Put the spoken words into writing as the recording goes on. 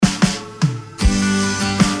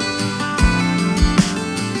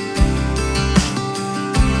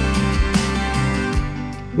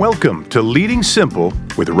Welcome to Leading Simple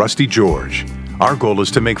with Rusty George. Our goal is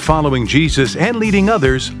to make following Jesus and leading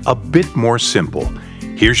others a bit more simple.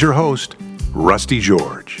 Here's your host, Rusty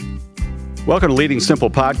George. Welcome to Leading Simple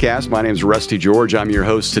Podcast. My name is Rusty George. I'm your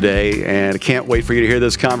host today, and I can't wait for you to hear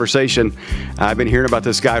this conversation. I've been hearing about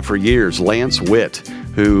this guy for years, Lance Witt,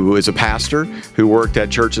 who is a pastor who worked at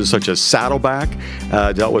churches such as Saddleback,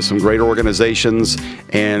 dealt with some great organizations,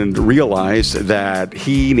 and realized that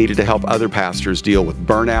he needed to help other pastors deal with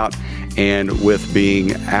burnout and with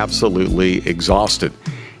being absolutely exhausted.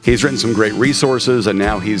 He's written some great resources, and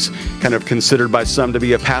now he's kind of considered by some to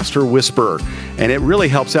be a pastor whisperer. And it really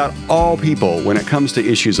helps out all people when it comes to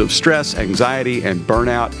issues of stress, anxiety, and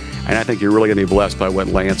burnout. And I think you're really going to be blessed by what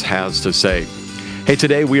Lance has to say. Hey,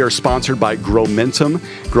 today we are sponsored by Growmentum.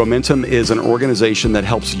 Growmentum is an organization that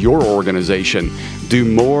helps your organization do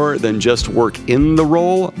more than just work in the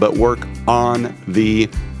role, but work on the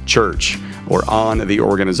church or on the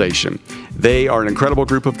organization. They are an incredible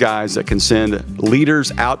group of guys that can send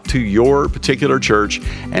leaders out to your particular church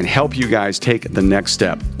and help you guys take the next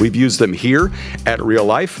step. We've used them here at Real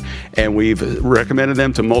Life, and we've recommended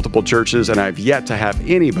them to multiple churches, and I've yet to have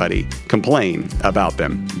anybody complain about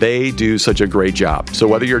them. They do such a great job. So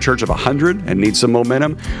whether you're a church of 100 and need some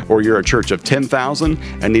momentum, or you're a church of 10,000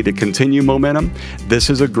 and need to continue momentum, this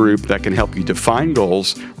is a group that can help you define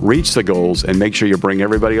goals, reach the goals, and make sure you bring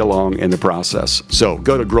everybody along in the process. So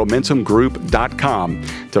go to growmentumgroup.com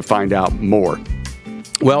to find out more.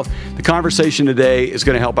 Well, the conversation today is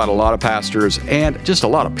going to help out a lot of pastors and just a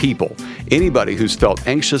lot of people. Anybody who's felt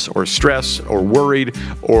anxious or stressed or worried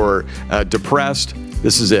or depressed,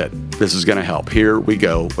 this is it. This is going to help. Here we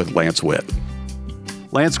go with Lance Witt.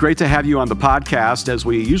 Lance, great to have you on the podcast. As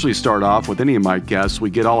we usually start off with any of my guests, we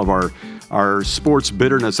get all of our sports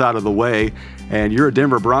bitterness out of the way. And you're a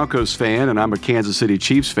Denver Broncos fan, and I'm a Kansas City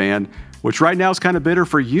Chiefs fan, which right now is kind of bitter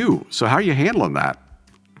for you. So how are you handling that?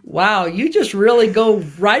 Wow, you just really go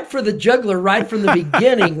right for the jugular right from the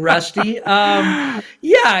beginning, Rusty.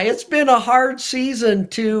 Yeah, it's been a hard season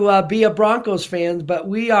to be a Broncos fan, but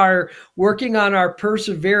we are working on our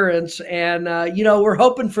perseverance, and we're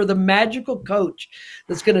hoping for the magical coach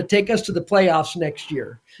that's going to take us to the playoffs next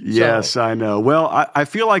year. Yes, I know. Well, I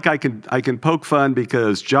feel like I can poke fun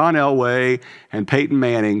because John Elway and Peyton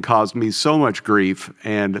Manning caused me so much grief,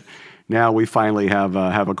 and now we finally have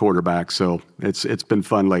a quarterback, so it's been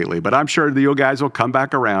fun lately. But I'm sure you guys will come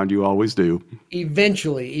back around. You always do.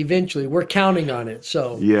 Eventually, we're counting on it.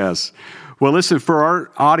 So yes. Well, listen, for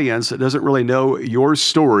our audience that doesn't really know your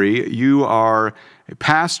story, you are a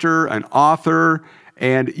pastor, an author,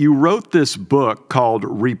 and you wrote this book called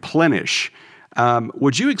Replenish.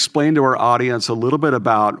 Would you explain to our audience a little bit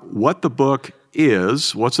about what the book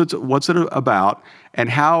is, what's it about, and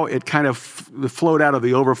how it kind of flowed out of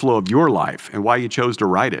the overflow of your life and why you chose to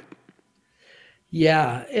write it?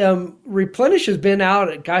 Yeah. Replenish has been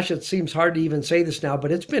out, gosh, it seems hard to even say this now,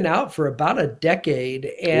 but it's been out for about a decade.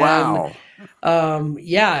 And, wow.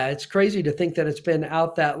 Yeah, it's crazy to think that it's been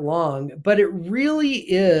out that long, but it really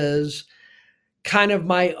is kind of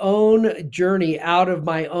my own journey out of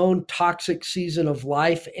my own toxic season of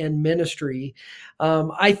life and ministry.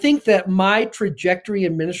 I think that my trajectory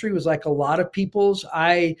in ministry was like a lot of people's.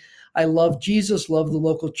 I love Jesus, love the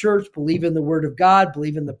local church, believe in the word of God,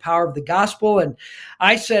 believe in the power of the gospel. And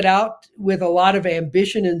I set out with a lot of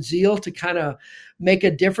ambition and zeal to kind of make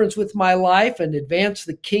a difference with my life and advance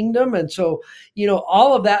the kingdom. And so,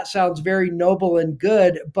 all of that sounds very noble and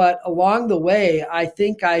good, but along the way, I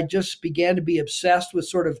think I just began to be obsessed with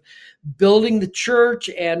sort of building the church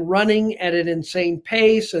and running at an insane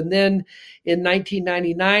pace. And then in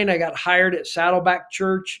 1999, I got hired at Saddleback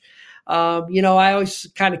Church. I always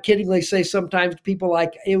kind of kiddingly say sometimes to people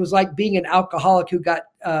like it was like being an alcoholic who got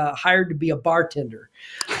hired to be a bartender.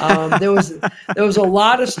 There was a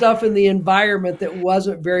lot of stuff in the environment that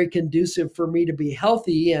wasn't very conducive for me to be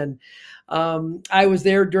healthy. And I was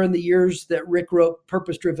there during the years that Rick wrote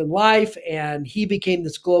Purpose Driven Life, and he became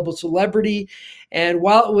this global celebrity. And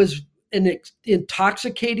while it was an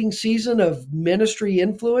intoxicating season of ministry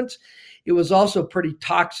influence, it was also pretty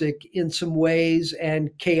toxic in some ways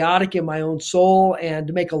and chaotic in my own soul. And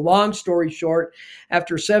to make a long story short,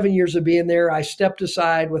 after 7 years of being there, I stepped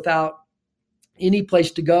aside without any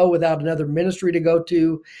place to go, without another ministry to go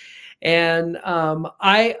to. And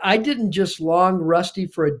I didn't just long, Rusty,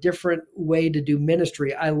 for a different way to do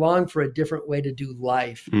ministry. I longed for a different way to do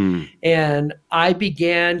life. And I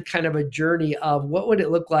began kind of a journey of what would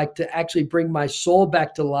it look like to actually bring my soul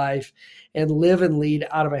back to life and live and lead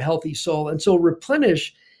out of a healthy soul. And so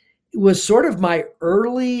Replenish was sort of my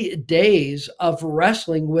early days of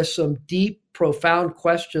wrestling with some deep profound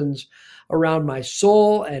questions around my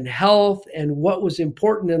soul and health and what was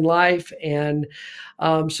important in life. And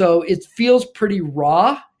so it feels pretty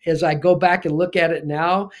raw as I go back and look at it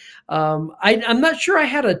now. I'm not sure I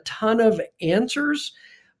had a ton of answers,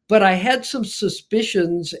 but I had some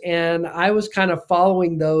suspicions, and I was kind of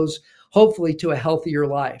following those, hopefully, to a healthier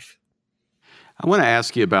life. I want to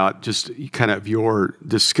ask you about just kind of your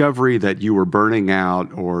discovery that you were burning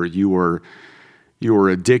out, or you were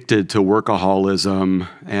addicted to workaholism,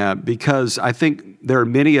 because I think there are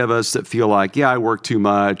many of us that feel like, yeah, I work too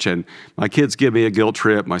much, and my kids give me a guilt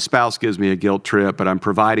trip, my spouse gives me a guilt trip, but I'm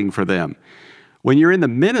providing for them. When you're in the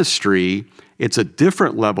ministry, it's a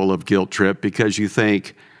different level of guilt trip because you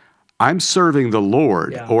think, I'm serving the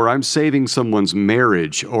Lord, or I'm saving someone's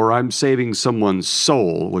marriage, or I'm saving someone's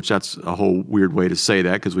soul, which that's a whole weird way to say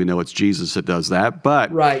that because we know it's Jesus that does that.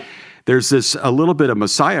 But there's this a little bit of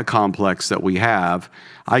Messiah complex that we have.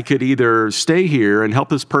 I could either stay here and help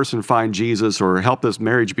this person find Jesus, or help this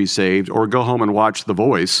marriage be saved, or go home and watch The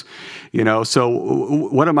Voice. So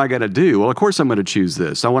what am I going to do? Well, of course I'm going to choose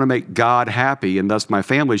this. I want to make God happy, and thus my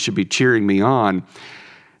family should be cheering me on.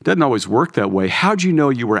 It doesn't always work that way. How'd you know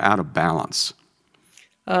you were out of balance?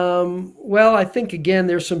 Well, I think, again,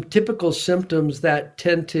 there's some typical symptoms that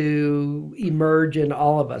tend to emerge in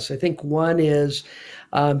all of us. I think one is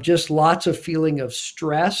just lots of feeling of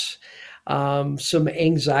stress, some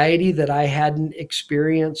anxiety that I hadn't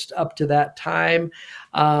experienced up to that time.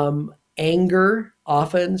 Anger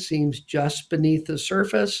often seems just beneath the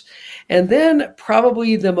surface. And then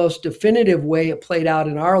probably the most definitive way it played out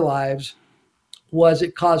in our lives was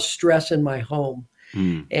it caused stress in my home.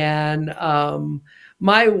 And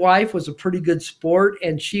my wife was a pretty good sport,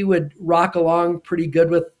 and she would rock along pretty good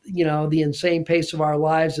with, the insane pace of our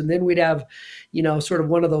lives. And then we'd have, sort of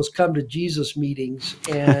one of those come to Jesus meetings.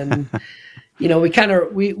 And, we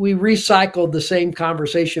recycled the same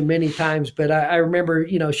conversation many times. But I remember,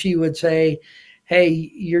 she would say, hey,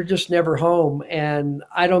 you're just never home, and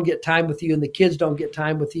I don't get time with you, and the kids don't get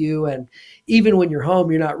time with you. And even when you're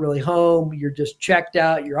home, you're not really home. You're just checked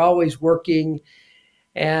out. You're always working.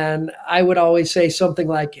 And I would always say something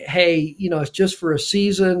like, hey, it's just for a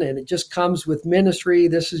season, and it just comes with ministry.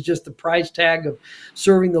 This is just the price tag of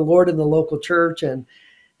serving the Lord in the local church. And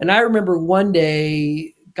I remember one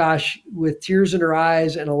day, gosh, with tears in her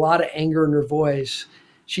eyes and a lot of anger in her voice,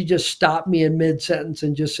 she just stopped me in mid-sentence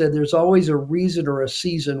and just said, there's always a reason or a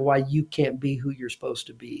season why you can't be who you're supposed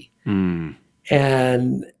to be.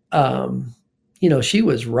 And, she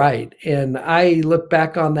was right. And I look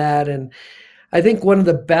back on that, and I think one of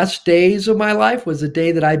the best days of my life was the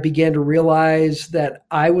day that I began to realize that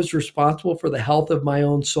I was responsible for the health of my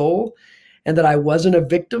own soul, and that I wasn't a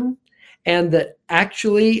victim, and that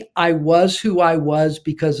actually I was who I was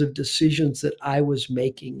because of decisions that I was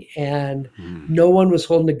making. And no one was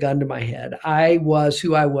holding a gun to my head. I was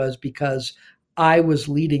who I was because I was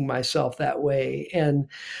leading myself that way. And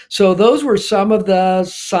so those were some of the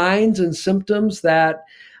signs and symptoms that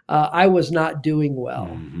I was not doing well.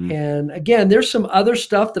 And again, there's some other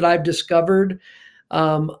stuff that I've discovered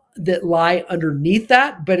that lie underneath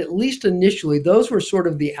that, but at least initially, those were sort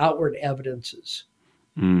of the outward evidences.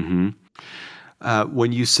 When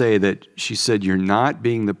you say that, she said, you're not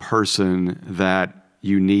being the person that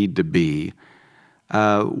you need to be,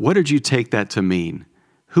 what did you take that to mean?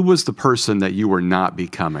 Who was the person that you were not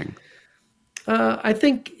becoming? I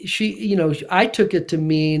think I took it to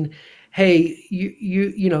mean, hey,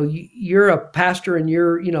 you're a pastor, and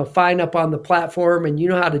you're, fine up on the platform, and you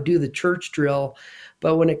know how to do the church drill.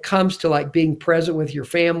 But when it comes to like being present with your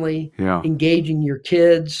family, engaging your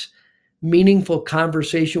kids, meaningful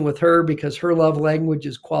conversation with her, because her love language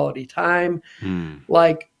is quality time.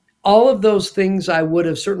 Like all of those things I would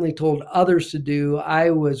have certainly told others to do,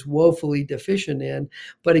 I was woefully deficient in.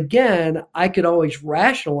 But again, I could always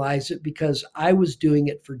rationalize it because I was doing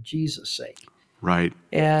it for Jesus' sake. Right.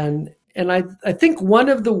 And I think one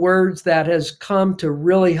of the words that has come to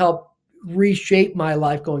really help reshape my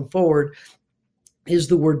life going forward is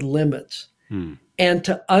the word limits. And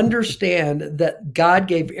to understand that God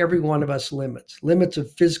gave every one of us limits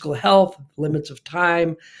of physical health, limits of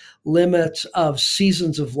time, limits of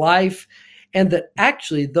seasons of life, and that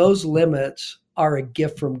actually those limits are a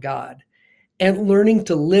gift from God. And learning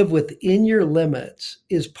to live within your limits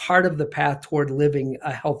is part of the path toward living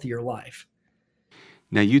a healthier life.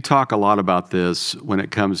 Now, you talk a lot about this when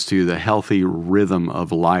it comes to the healthy rhythm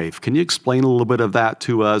of life. Can you explain a little bit of that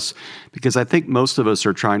to us? Because I think most of us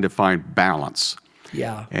are trying to find balance.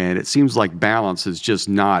 Yeah. And it seems like balance is just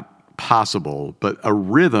not possible, but a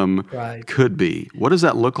rhythm could be. What does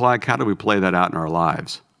that look like? How do we play that out in our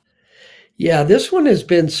lives? Yeah, this one has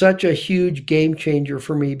been such a huge game changer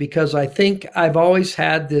for me because I think I've always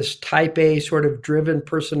had this type A sort of driven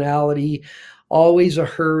personality, always a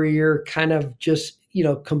hurrier, kind of just,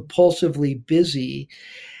 compulsively busy.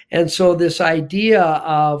 And so, this idea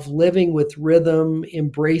of living with rhythm,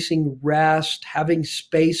 embracing rest, having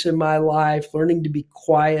space in my life, learning to be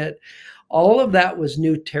quiet, all of that was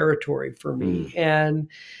new territory for me. And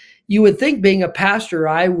you would think being a pastor,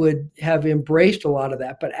 I would have embraced a lot of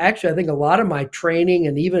that. But actually, I think a lot of my training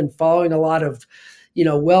and even following a lot of,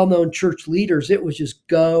 well-known church leaders, it was just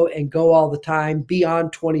go and go all the time, be on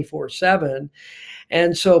 24/7.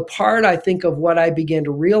 And so part, I think, of what I began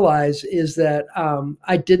to realize is that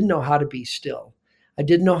I didn't know how to be still. I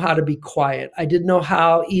didn't know how to be quiet. I didn't know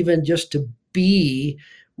how even just to be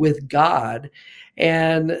with God.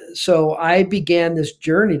 And so I began this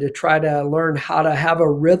journey to try to learn how to have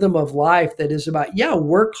a rhythm of life that is about,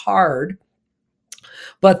 work hard,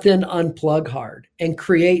 but then unplug hard and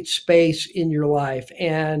create space in your life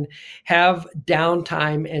and have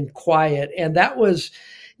downtime and quiet. And that was,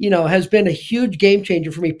 has been a huge game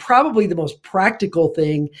changer for me. Probably the most practical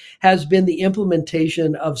thing has been the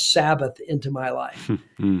implementation of Sabbath into my life.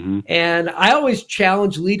 Mm-hmm. And I always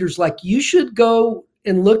challenge leaders, like, you should go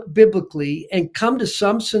and look biblically and come to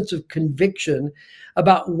some sense of conviction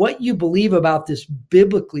about what you believe about this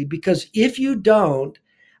biblically. Because if you don't,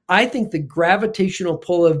 I think the gravitational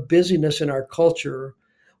pull of busyness in our culture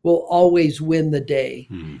will always win the day.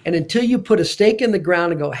 Mm-hmm. And until you put a stake in the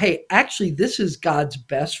ground and go, hey, actually, this is God's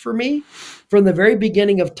best for me. From the very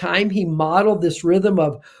beginning of time, he modeled this rhythm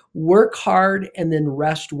of work hard and then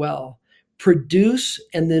rest well, produce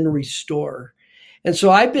and then restore. And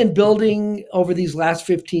so I've been building over these last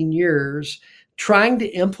 15 years, trying to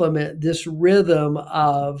implement this rhythm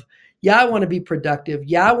of, I want to be productive.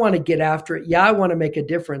 I want to get after it. I want to make a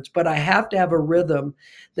difference, but I have to have a rhythm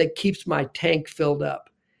that keeps my tank filled up.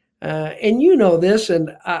 And you know this,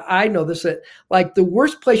 and I know this, that like the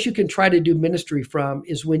worst place you can try to do ministry from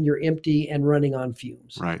is when you're empty and running on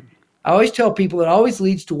fumes. Right. I always tell people it always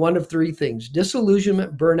leads to one of three things: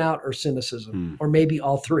 disillusionment, burnout, or cynicism, or maybe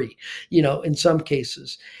all three, in some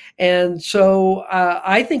cases. And so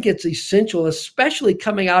I think it's essential, especially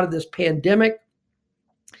coming out of this pandemic,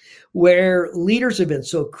 where leaders have been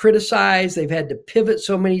so criticized, they've had to pivot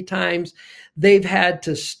so many times, they've had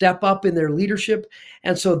to step up in their leadership.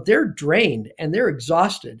 And so they're drained and they're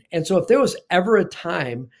exhausted. And so if there was ever a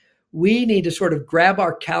time we need to sort of grab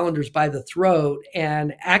our calendars by the throat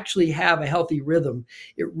and actually have a healthy rhythm,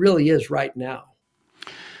 it really is right now.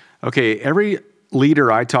 Okay, every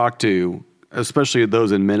leader I talk to, especially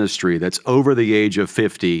those in ministry that's over the age of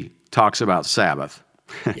 50, talks about Sabbath.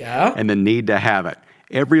 Yeah. And the need to have it.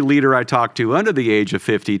 Every leader I talk to under the age of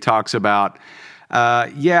 50 talks about,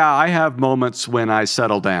 I have moments when I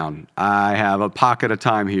settle down. I have a pocket of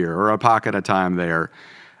time here or a pocket of time there.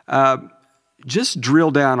 Just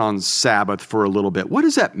drill down on Sabbath for a little bit. What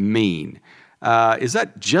does that mean? Is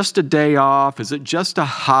that just a day off? Is it just a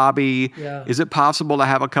hobby? Yeah. Is it possible to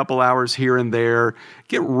have a couple hours here and there?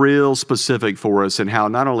 Get real specific for us and how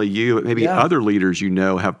not only you, but maybe other leaders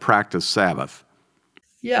have practiced Sabbath.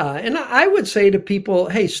 Yeah. And I would say to people,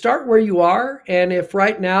 hey, start where you are. And if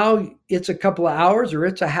right now it's a couple of hours or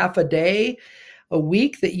it's a half a day, a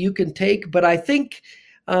week that you can take. But I think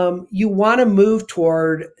you want to move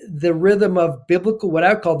toward the rhythm of what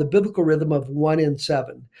I would call the biblical rhythm of 1 in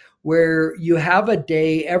 7, where you have a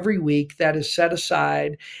day every week that is set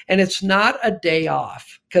aside, and it's not a day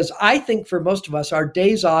off. Because I think for most of us, our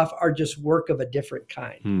days off are just work of a different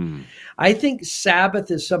kind. I think Sabbath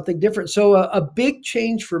is something different. So a big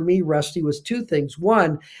change for me, Rusty, was two things.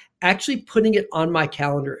 One, actually putting it on my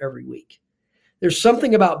calendar every week. There's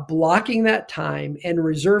something about blocking that time and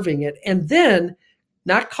reserving it, and then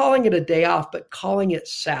not calling it a day off, but calling it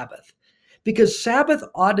Sabbath. Because Sabbath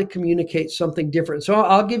ought to communicate something different. So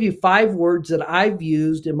I'll give you 5 words that I've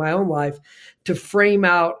used in my own life to frame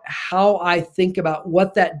out how I think about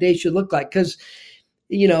what that day should look like. Because,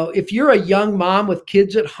 if you're a young mom with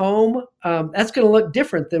kids at home, that's going to look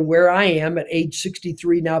different than where I am at age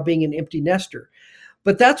 63 now, being an empty nester.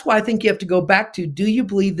 But that's why I think you have to go back to, do you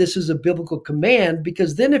believe this is a biblical command?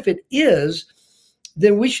 Because then if it is,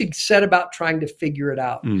 then we should set about trying to figure it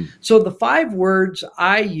out. So the 5 words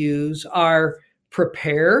I use are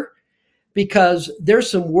prepare, because there's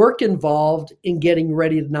some work involved in getting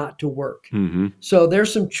ready not to work. So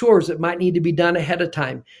there's some chores that might need to be done ahead of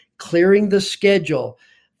time, clearing the schedule,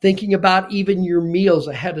 thinking about even your meals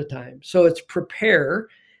ahead of time. So it's prepare,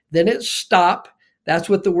 then it's stop. That's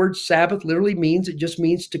what the word Sabbath literally means. It just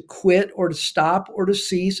means to quit or to stop or to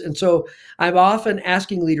cease. And so I'm often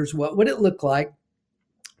asking leaders, what would it look like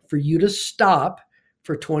for you to stop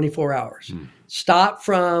for 24 hours. Stop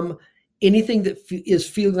from anything that is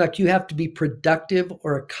feeling like you have to be productive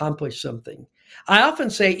or accomplish something. I often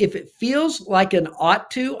say if it feels like an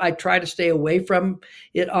ought to, I try to stay away from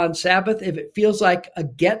it on Sabbath. If it feels like a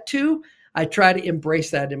get to, I try to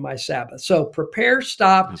embrace that in my Sabbath. So prepare,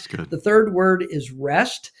 stop. That's good. The third word is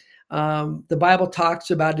rest. The Bible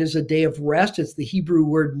talks about it as a day of rest. It's the Hebrew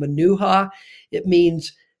word menuha. It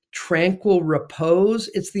means tranquil repose.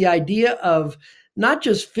 It's the idea of not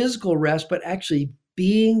just physical rest, but actually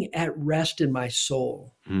being at rest in my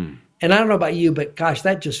soul. And I don't know about you, but gosh,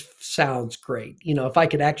 that just sounds great. If I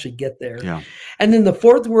could actually get there. Yeah. And then the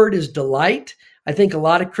fourth word is delight. I think a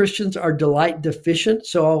lot of Christians are delight deficient.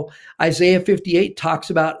 So Isaiah 58 talks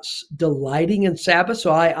about delighting in Sabbath.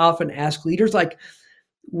 So I often ask leaders, like,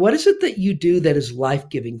 what is it that you do that is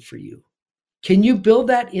life-giving for you? Can you build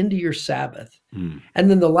that into your Sabbath? And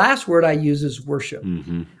then the last word I use is worship.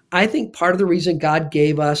 I think part of the reason God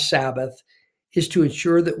gave us Sabbath is to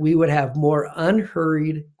ensure that we would have more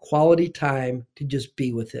unhurried quality time to just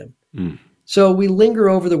be with him. So we linger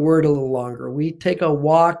over the word a little longer. We take a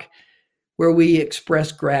walk where we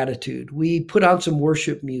express gratitude. We put on some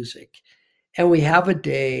worship music, and we have a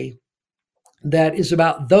day that is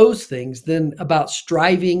about those things than about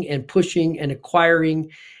striving and pushing and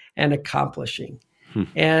acquiring and accomplishing.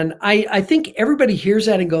 And I think everybody hears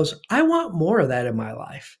that and goes, I want more of that in my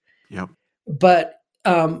life. Yep. But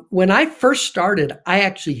when I first started, I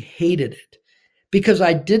actually hated it because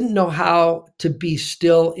I didn't know how to be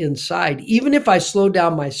still inside. Even if I slowed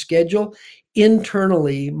down my schedule,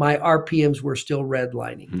 internally, my RPMs were still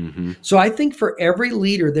redlining. So I think for every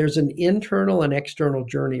leader, there's an internal and external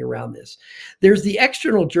journey around this. There's the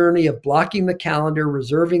external journey of blocking the calendar,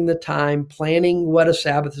 reserving the time, planning what a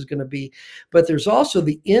Sabbath is going to be. But there's also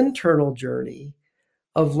the internal journey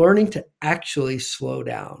of learning to actually slow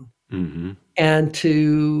down and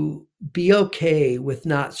to be okay with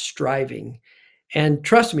not striving. And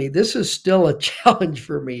trust me, this is still a challenge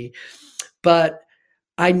for me, but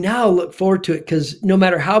I now look forward to it because no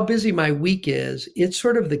matter how busy my week is, it's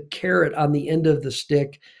sort of the carrot on the end of the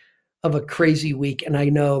stick of a crazy week. And I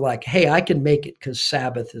know, like, hey, I can make it because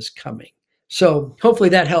Sabbath is coming. So hopefully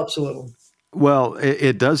that helps a little. Well,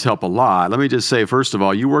 it does help a lot. Let me just say, first of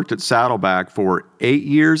all, you worked at Saddleback for 8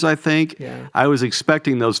 years, I think. Yeah. I was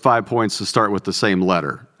expecting those 5 points to start with the same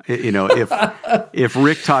letter. If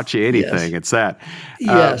Rick taught you anything, it's that.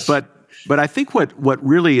 Yes. But I think what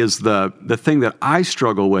really is the thing that I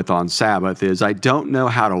struggle with on Sabbath is I don't know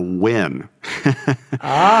how to win.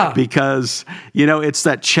 Because, it's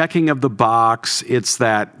that checking of the box. It's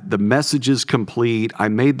that the message is complete. I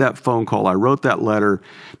made that phone call. I wrote that letter.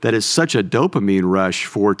 That is such a dopamine rush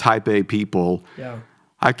for type A people. Yeah.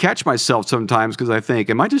 I catch myself sometimes because I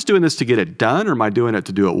think, am I just doing this to get it done or am I doing it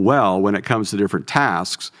to do it well when it comes to different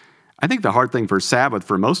tasks? I think the hard thing for Sabbath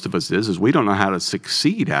for most of us is we don't know how to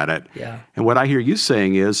succeed at it. Yeah. And what I hear you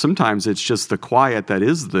saying is sometimes it's just the quiet that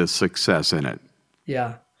is the success in it.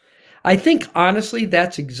 Yeah. I think honestly,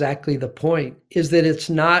 that's exactly the point, is that it's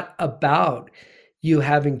not about you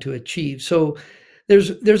having to achieve. So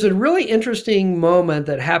there's a really interesting moment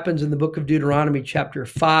that happens in the book of Deuteronomy chapter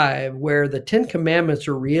 5, where the 10 commandments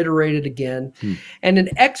are reiterated again. And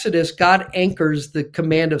in Exodus, God anchors the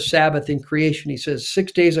command of Sabbath in creation. He says,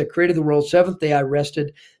 6 days I created the world, seventh day I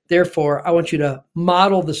rested. Therefore, I want you to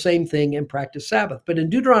model the same thing and practice Sabbath. But in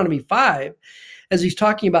Deuteronomy 5, as he's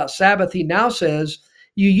talking about Sabbath, he now says,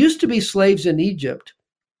 you used to be slaves in Egypt,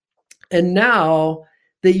 and now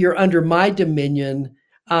that you're under my dominion,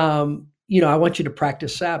 I want you to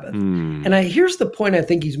practice Sabbath. And here's the point I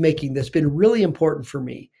think he's making that's been really important for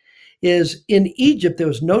me, is in Egypt, there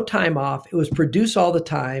was no time off. It was produce all the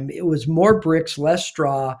time. It was more bricks, less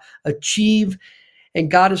straw, achieve.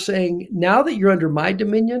 And God is saying, now that you're under my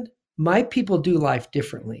dominion, my people do life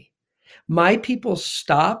differently. My people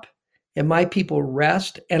stop and my people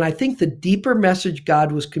rest. And I think the deeper message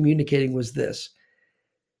God was communicating was this: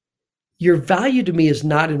 your value to me is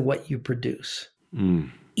not in what you produce.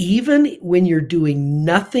 Even when you're doing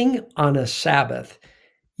nothing on a Sabbath,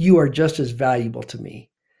 you are just as valuable to me.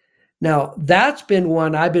 Now, that's been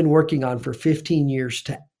one I've been working on for 15 years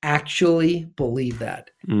to actually believe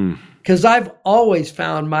that. Because I've always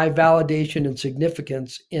found my validation and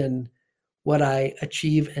significance in what I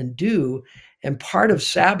achieve and do. And part of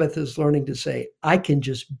Sabbath is learning to say, I can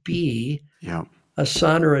just be a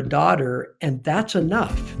son or a daughter, and that's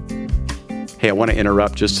enough. Hey, I want to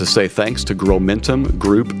interrupt just to say thanks to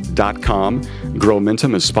GrowMentumGroup.com.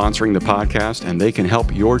 GrowMentum is sponsoring the podcast, and they can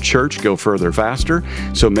help your church go further faster.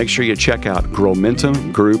 So make sure you check out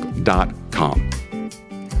GrowMentumGroup.com.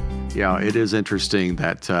 Yeah, it is interesting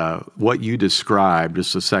that what you described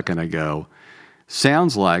just a second ago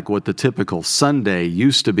sounds like what the typical Sunday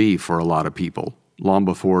used to be for a lot of people, long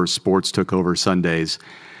before sports took over Sundays.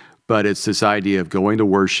 But it's this idea of going to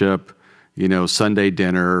worship, Sunday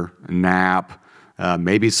dinner, nap,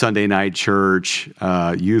 maybe Sunday night church,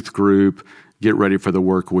 youth group, get ready for the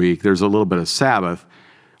work week. There's a little bit of Sabbath,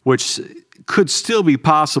 which could still be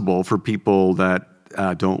possible for people that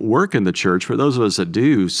don't work in the church. For those of us that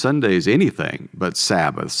do, Sunday's anything but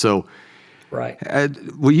Sabbath. So, right.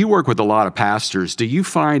 Well, you work with a lot of pastors. Do you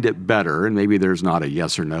find it better, and maybe there's not a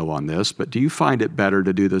yes or no on this, but do you find it better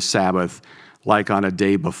to do the Sabbath like on a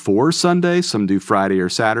day before Sunday, some do Friday or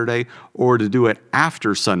Saturday, or to do it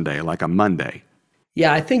after Sunday, like a Monday?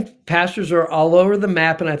 Yeah, I think pastors are all over the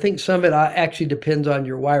map, and I think some of it actually depends on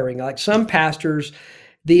your wiring. Like some pastors,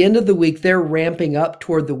 the end of the week, they're ramping up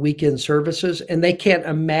toward the weekend services, and they can't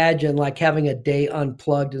imagine like having a day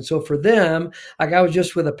unplugged. And so for them, like I was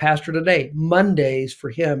just with a pastor today, Mondays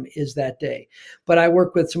for him is that day. But I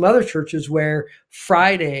work with some other churches where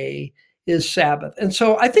Friday is Sabbath. And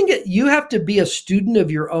so I think you have to be a student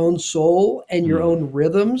of your own soul and your own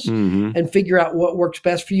rhythms and figure out what works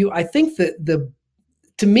best for you. I think that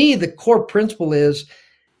to me, the core principle is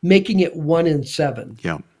making it 1 in 7.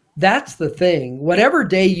 Yeah. That's the thing. Whatever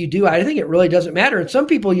day you do, I think it really doesn't matter. And some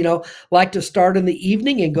people, like to start in the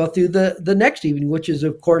evening and go through the next evening, which is,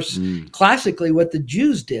 of course, classically what the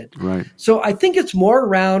Jews did. Right. So I think it's more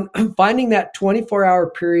around finding that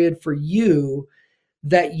 24-hour period for you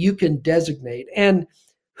that you can designate. And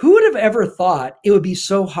who would have ever thought it would be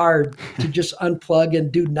so hard to just unplug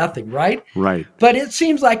and do nothing, right? Right. But it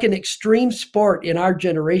seems like an extreme sport in our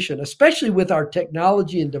generation, especially with our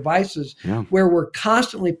technology and devices, where we're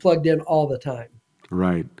constantly plugged in all the time.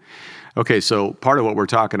 Right. Okay, so part of what we're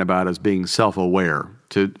talking about is being self-aware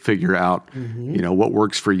to figure out, what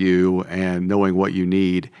works for you and knowing what you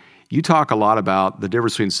need. You talk a lot about the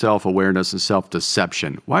difference between self-awareness and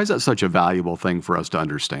self-deception. Why is that such a valuable thing for us to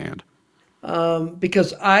understand?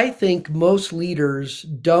 Because I think most leaders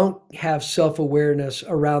don't have self-awareness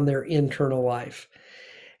around their internal life.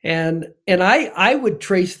 And I would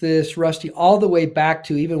trace this, Rusty, all the way back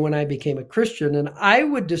to even when I became a Christian. And I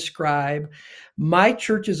would describe my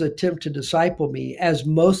church's attempt to disciple me as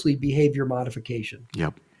mostly behavior modification.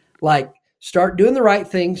 Yep. Like, start doing the right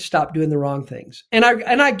things, stop doing the wrong things. And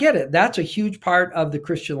I get it. That's a huge part of the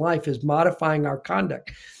Christian life, is modifying our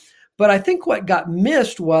conduct. But I think what got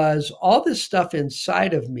missed was all this stuff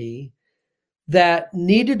inside of me that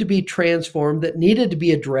needed to be transformed, that needed to be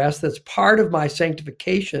addressed, that's part of my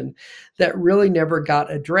sanctification, that really never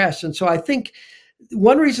got addressed. And so I think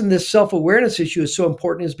one reason this self-awareness issue is so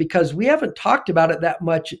important is because we haven't talked about it that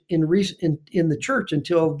much in the church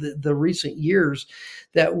until the recent years,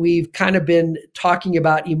 that we've kind of been talking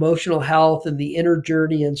about emotional health and the inner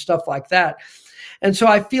journey and stuff like that. And so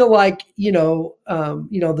I feel like,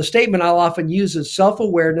 the statement I'll often use is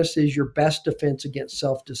self-awareness is your best defense against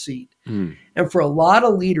self-deceit. And for a lot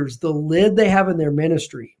of leaders, the lid they have in their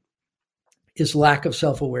ministry is lack of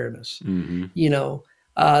self-awareness.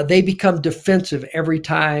 They become defensive every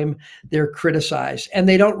time they're criticized, and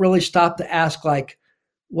they don't really stop to ask, like,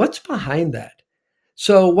 what's behind that?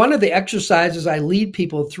 So one of the exercises I lead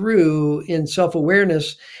people through in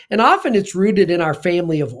self-awareness, and often it's rooted in our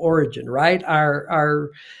family of origin, right?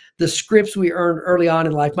 The scripts we earned early on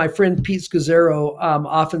in life. My friend Pete Scazzaro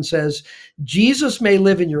often says, Jesus may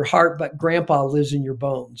live in your heart, but grandpa lives in your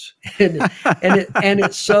bones. And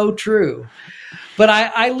it's so true. But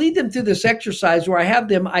I lead them through this exercise where I have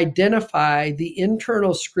them identify the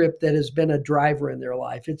internal script that has been a driver in their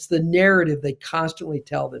life. It's the narrative they constantly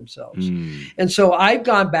tell themselves. And so I've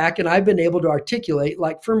gone back and I've been able to articulate,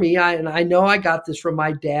 like for me, I know I got this from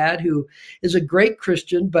my dad, who is a great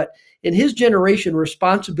Christian, but in his generation,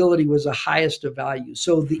 responsibility was the highest of value.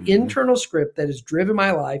 So the internal script that has driven my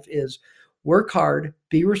life is work hard,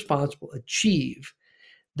 be responsible, achieve.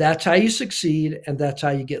 That's how you succeed, and that's how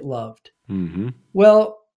you get loved.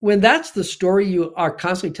 Well, when that's the story you are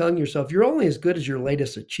constantly telling yourself, you're only as good as your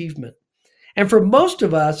latest achievement. And for most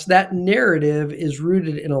of us, that narrative is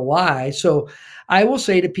rooted in a lie. So I will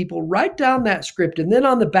say to people, write down that script, and then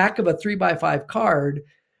on the back of a 3x5 card,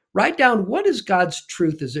 write down what is God's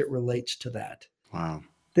truth as it relates to that. Wow.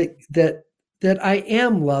 That I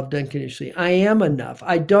am loved unconditionally. I am enough.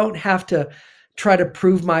 I don't have to try to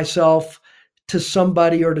prove myself to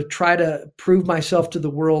somebody or to try to prove myself to the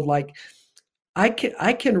world. Like, I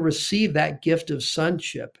can receive that gift of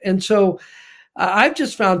sonship. And so I've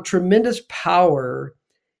just found tremendous power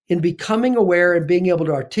in becoming aware and being able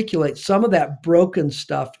to articulate some of that broken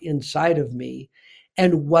stuff inside of me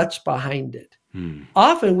and what's behind it.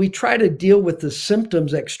 Often we try to deal with the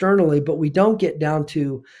symptoms externally, but we don't get down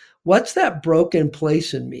to what's that broken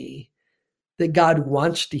place in me that God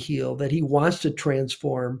wants to heal, that he wants to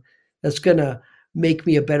transform, that's going to make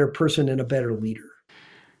me a better person and a better leader.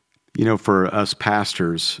 You know, for us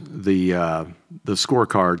pastors, the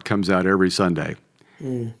scorecard comes out every Sunday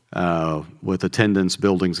with attendance,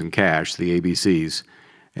 buildings, and cash, the ABCs,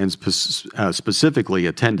 and specifically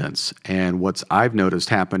attendance. And what's I've noticed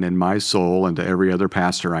happen in my soul and to every other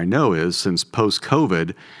pastor I know is since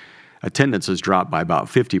post-COVID, attendance has dropped by about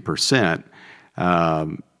 50%.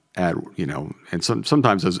 And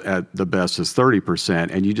sometimes at the best is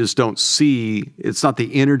 30%, and you just don't see, it's not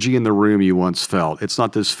the energy in the room you once felt. It's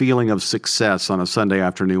not this feeling of success on a Sunday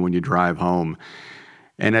afternoon when you drive home.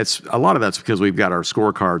 And a lot of that's because we've got our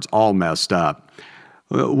scorecards all messed up.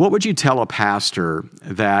 What would you tell a pastor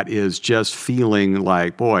that is just feeling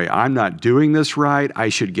like, boy, I'm not doing this right. I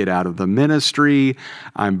should get out of the ministry.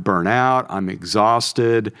 I'm burnt out. I'm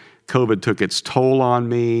exhausted. COVID took its toll on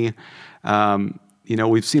me.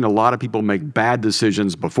 We've seen a lot of people make bad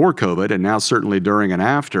decisions before COVID and now certainly during and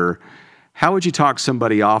after. How would you talk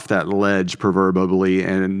somebody off that ledge proverbially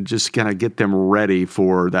and just kind of get them ready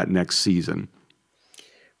for that next season?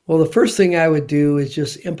 Well, the first thing I would do is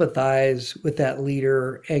just empathize with that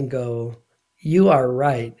leader and go, you are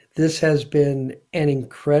right. This has been an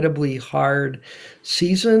incredibly hard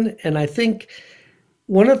season. And I think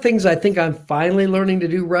one of the things I think I'm finally learning to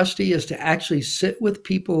do, Rusty, is to actually sit with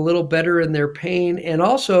people a little better in their pain and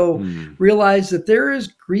also realize that there is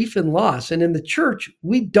grief and loss. And in the church,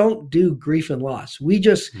 we don't do grief and loss. We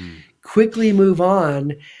just quickly move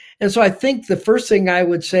on. And so I think the first thing I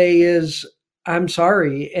would say is, I'm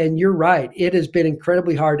sorry. And you're right. It has been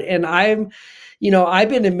incredibly hard. And I've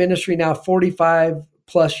been in ministry now 45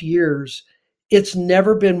 plus years. It's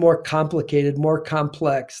never been more complicated, more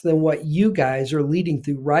complex than what you guys are leading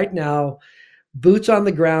through right now, boots on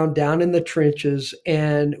the ground, down in the trenches,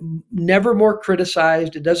 and never more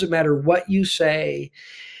criticized. It doesn't matter what you say.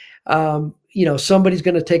 Somebody's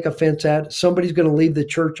going to take offense at it. Somebody's going to leave the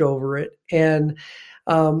church over it. And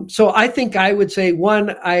so I think I would say,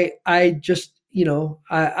 one, I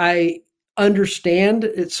understand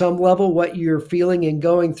at some level what you're feeling and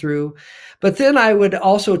going through, but then I would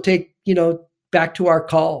also take, back to our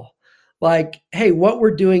call, like, hey, what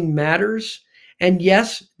we're doing matters. And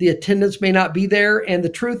yes, the attendance may not be there. And the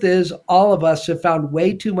truth is all of us have found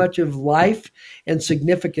way too much of life and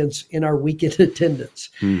significance in our weekend attendance.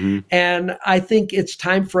 Mm-hmm. And I think it's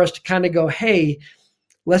time for us to kind of go, hey,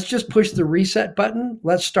 let's just push the reset button.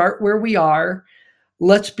 Let's start where we are.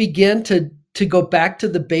 Let's begin to go back to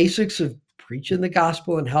the basics of preaching the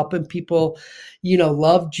gospel and helping people,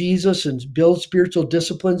 love Jesus and build spiritual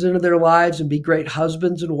disciplines into their lives and be great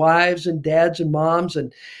husbands and wives and dads and moms.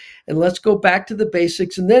 And let's go back to the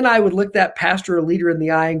basics. And then I would look that pastor or leader in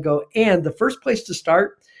the eye and go, and the first place to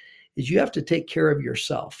start is you have to take care of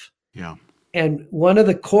yourself. Yeah. And one of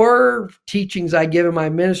the core teachings I give in my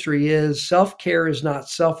ministry is self-care is not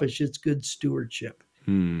selfish, it's good stewardship.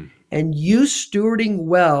 And you stewarding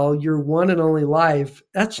well your one and only life,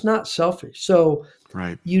 that's not selfish. So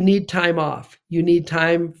You need time off. You need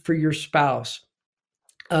time for your spouse.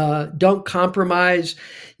 Don't compromise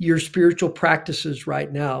your spiritual practices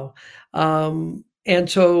right now. And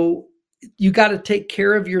so you got to take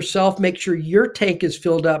care of yourself, make sure your tank is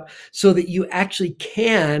filled up so that you actually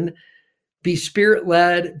can be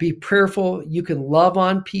spirit-led, be prayerful. You can love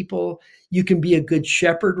on people. You can be a good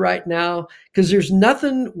shepherd right now, because there's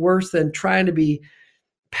nothing worse than trying to be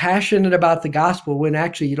passionate about the gospel when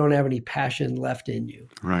actually you don't have any passion left in you.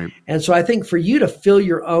 Right. And so I think for you to fill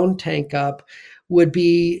your own tank up would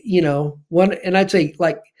be, one, and I'd say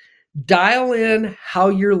like dial in how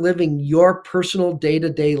you're living your personal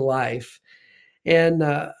day-to-day life. And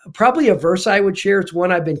probably a verse I would share, it's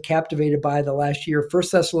one I've been captivated by the last year, 1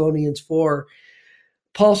 Thessalonians 4.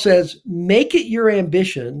 Paul says, make it your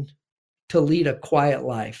ambition to lead a quiet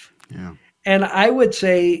life. Yeah. And I would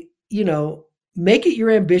say, make it your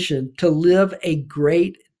ambition to live a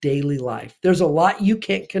great daily life. There's a lot you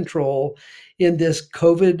can't control in this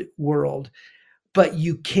COVID world, but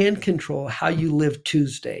you can control how you live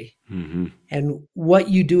Tuesday and what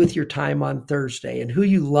you do with your time on Thursday and who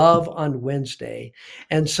you love on Wednesday.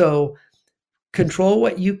 And so control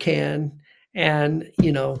what you can and,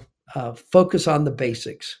 focus on the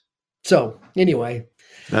basics. So anyway.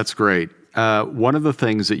 That's great. One of the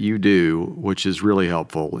things that you do, which is really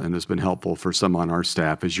helpful and has been helpful for some on our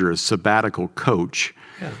staff, is you're a sabbatical coach.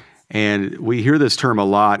 Yeah. And we hear this term a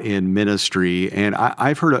lot in ministry, and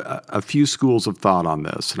I've heard a few schools of thought on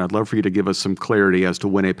this, and I'd love for you to give us some clarity as to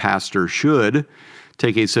when a pastor should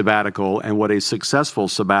take a sabbatical and what a successful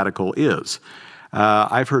sabbatical is.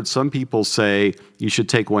 I've heard some people say you should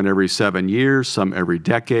take one every 7 years, some every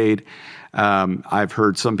decade. I've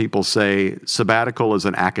heard some people say sabbatical is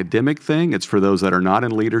an academic thing. It's for those that are not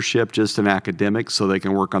in leadership, just an academic, so they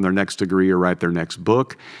can work on their next degree or write their next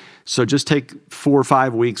book. So just take 4 or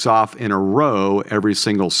 5 weeks off in a row every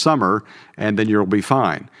single summer, and then you'll be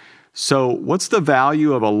fine. So what's the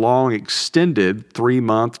value of a long, extended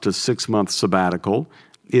 3-month to 6-month sabbatical?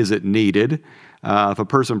 Is it needed? If a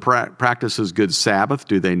person practices good Sabbath,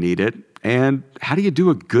 do they need it? And how do you do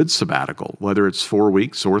a good sabbatical, whether it's 4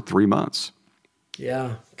 weeks or 3 months?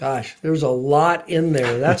 Yeah, gosh, there's a lot in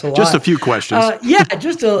there. That's a lot. Just a few questions. Yeah,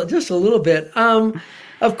 just a little bit.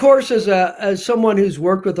 Of course, as someone who's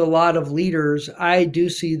worked with a lot of leaders, I do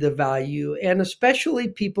see the value, and especially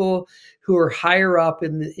people who are higher up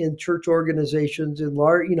in church organizations, in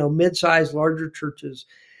mid-sized, larger churches.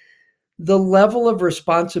 The level of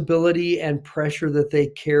responsibility and pressure that they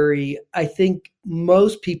carry, I think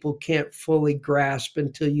most people can't fully grasp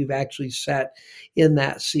until you've actually sat in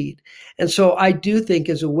that seat. And so I do think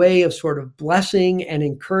as a way of sort of blessing and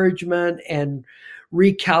encouragement and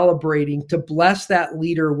recalibrating, to bless that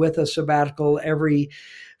leader with a sabbatical every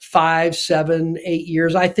 5, 7, 8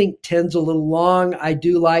 years. I think 10's a little long. I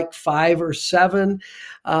do like 5 or 7.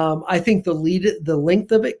 I think the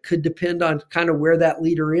length of it could depend on kind of where that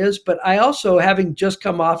leader is. But I also, having just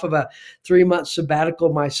come off of a 3-month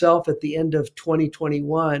sabbatical myself at the end of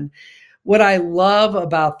 2021, what I love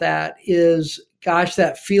about that is, gosh,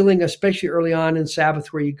 that feeling, especially early on in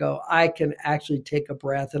Sabbath, where you go, I can actually take a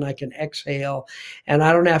breath and I can exhale, and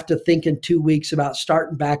I don't have to think in 2 weeks about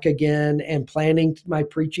starting back again and planning my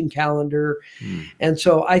preaching calendar. And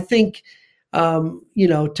so I think,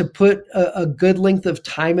 to put a good length of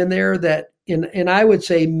time in there, and I would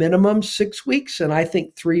say minimum 6 weeks, and I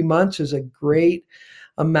think 3 months is a great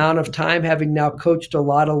amount of time, having now coached a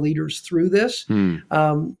lot of leaders through this.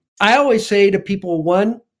 I always say to people,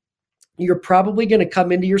 one, you're probably going to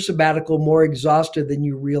come into your sabbatical more exhausted than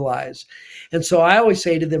you realize. And so I always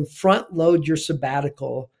say to them, front load your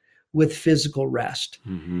sabbatical with physical rest.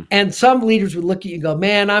 And some leaders would look at you and go,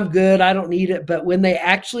 man, I'm good, I don't need it. But when they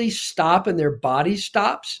actually stop and their body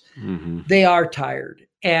stops, they are tired.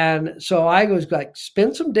 And so I was like,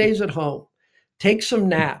 spend some days at home, take some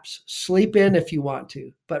naps, sleep in if you want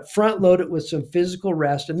to, but front load it with some physical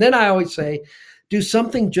rest. And then I always say, do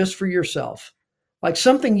something just for yourself. Like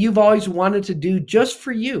something you've always wanted to do just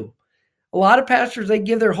for you. A lot of pastors, they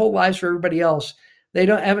give their whole lives for everybody else. They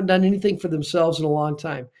haven't done anything for themselves in a long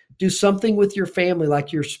time. Do something with your family,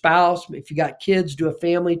 like your spouse. If you got kids, do a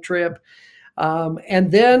family trip.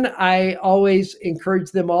 And then I always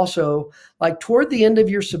encourage them also, like toward the end of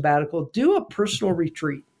your sabbatical, do a personal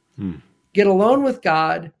retreat. Get alone with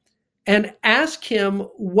God and ask him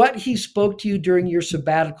what he spoke to you during your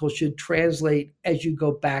sabbatical should translate as you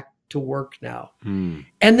go back to work now. And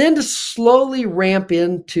then to slowly ramp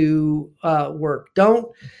into work. Don't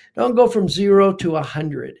go from 0 to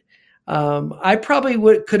 100. I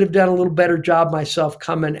probably could have done a little better job myself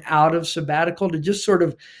coming out of sabbatical to just sort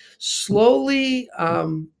of slowly,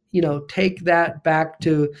 take that back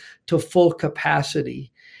to full capacity.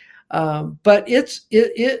 But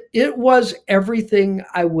it was everything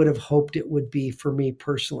I would have hoped it would be for me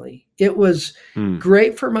personally. It was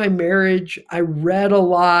great for my marriage. I read a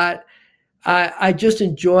lot. I just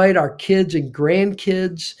enjoyed our kids and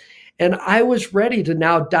grandkids. And I was ready to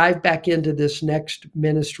now dive back into this next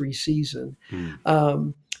ministry season.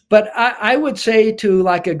 But I would say to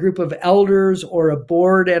like a group of elders or a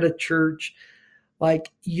board at a church, like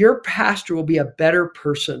your pastor will be a better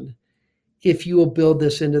person if you will build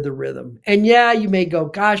this into the rhythm. And yeah, you may go,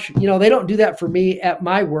 gosh, they don't do that for me at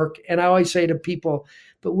my work. And I always say to people,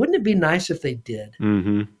 but wouldn't it be nice if they did?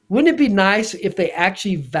 Wouldn't it be nice if they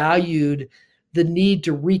actually valued the need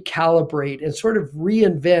to recalibrate and sort of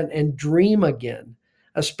reinvent and dream again,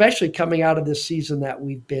 especially coming out of this season that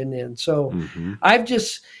we've been in? So I've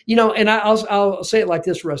just, and I'll say it like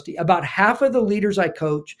this, Rusty, about half of the leaders I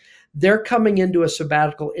coach, they're coming into a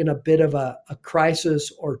sabbatical in a bit of a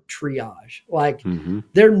crisis or triage. Like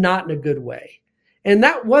they're not in a good way. And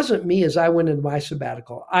that wasn't me as I went into my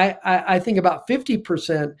sabbatical. I think about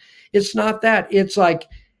 50%, it's not that. It's like,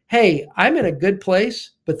 hey, I'm in a good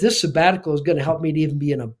place, but this sabbatical is going to help me to even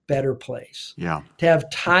be in a better place. Yeah. To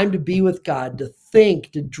have time to be with God, to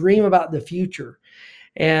think, to dream about the future.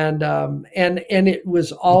 And it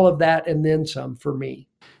was all of that and then some for me.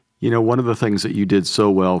 One of the things that you did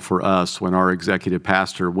so well for us when our executive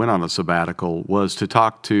pastor went on a sabbatical was to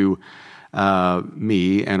talk to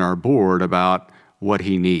me and our board about what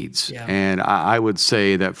he needs. Yeah. And I would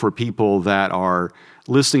say that for people that are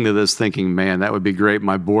listening to this thinking, man, that would be great.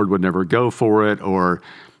 My board would never go for it, or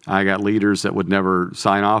I got leaders that would never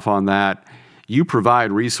sign off on that. You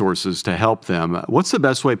provide resources to help them. What's the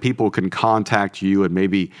best way people can contact you and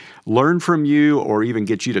maybe learn from you, or even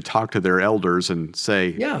get you to talk to their elders and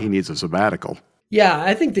say, he needs a sabbatical? Yeah,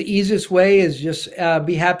 I think the easiest way is just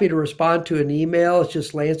be happy to respond to an email. It's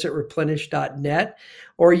just lance@replenish.net.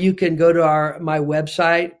 Or you can go to my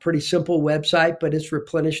website, pretty simple website, but it's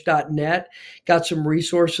replenish.net. Got some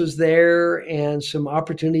resources there and some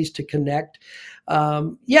opportunities to connect.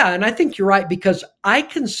 And I think you're right, because I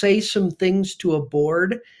can say some things to a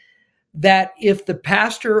board that if the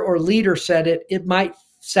pastor or leader said it, it might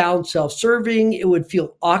sound self-serving. It would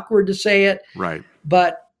feel awkward to say it. Right.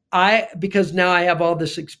 But because now I have all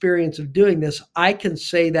this experience of doing this, I can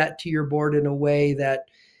say that to your board in a way that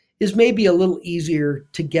is maybe a little easier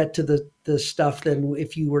to get to the stuff than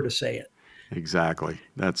if you were to say it. Exactly.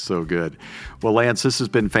 That's so good. Well, Lance, this has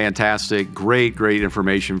been fantastic. Great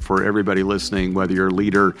information for everybody listening, whether you're a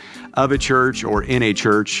leader of a church or in a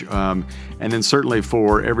church. And then certainly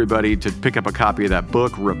for everybody to pick up a copy of that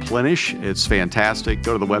book, Replenish. It's fantastic.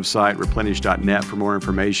 Go to the website, replenish.net, for more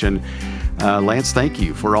information. Lance, thank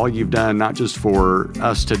you for all you've done, not just for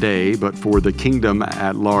us today, but for the kingdom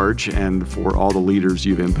at large and for all the leaders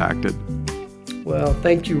you've impacted. Well,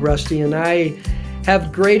 thank you, Rusty. And I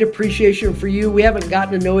have great appreciation for you. We haven't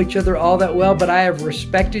gotten to know each other all that well, but I have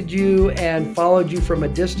respected you and followed you from a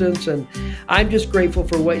distance. And I'm just grateful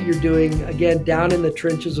for what you're doing, again, down in the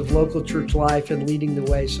trenches of local church life and leading the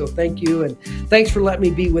way. So thank you. And thanks for letting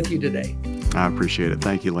me be with you today. I appreciate it.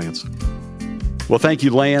 Thank you, Lance. Well, thank you,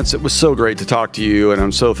 Lance. It was so great to talk to you, and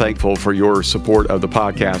I'm so thankful for your support of the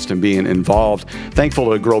podcast and being involved.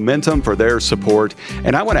 Thankful to Growmentum for their support.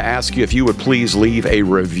 And I want to ask you if you would please leave a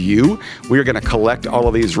review. We are going to collect all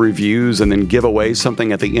of these reviews and then give away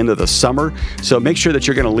something at the end of the summer. So make sure that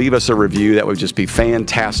you're going to leave us a review. That would just be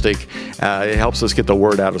fantastic. It helps us get the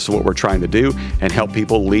word out as to what we're trying to do and help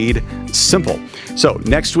people lead simple. So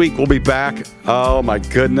next week, we'll be back. Oh, my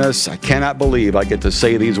goodness. I cannot believe I get to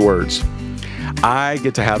say these words. I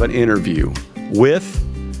get to have an interview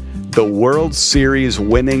with the World Series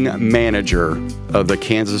winning manager of the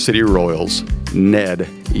Kansas City Royals, Ned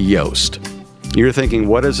Yost. You're thinking,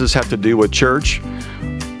 what does this have to do with church?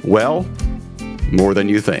 Well, more than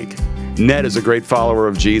you think. Ned is a great follower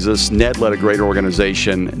of Jesus. Ned led a great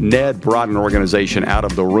organization. Ned brought an organization out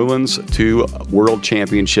of the ruins to world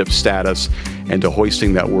championship status and to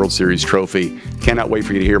hoisting that World Series trophy. Cannot wait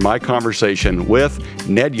for you to hear my conversation with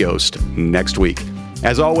Ned Yost next week.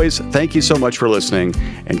 As always, thank you so much for listening,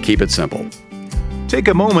 and keep it simple. Take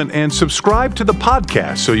a moment and subscribe to the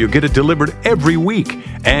podcast so you'll get it delivered every week.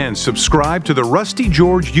 And subscribe to the Rusty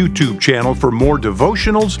George YouTube channel for more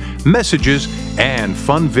devotionals, messages, and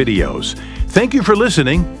fun videos. Thank you for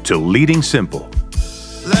listening to Leading Simple.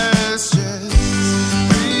 Let's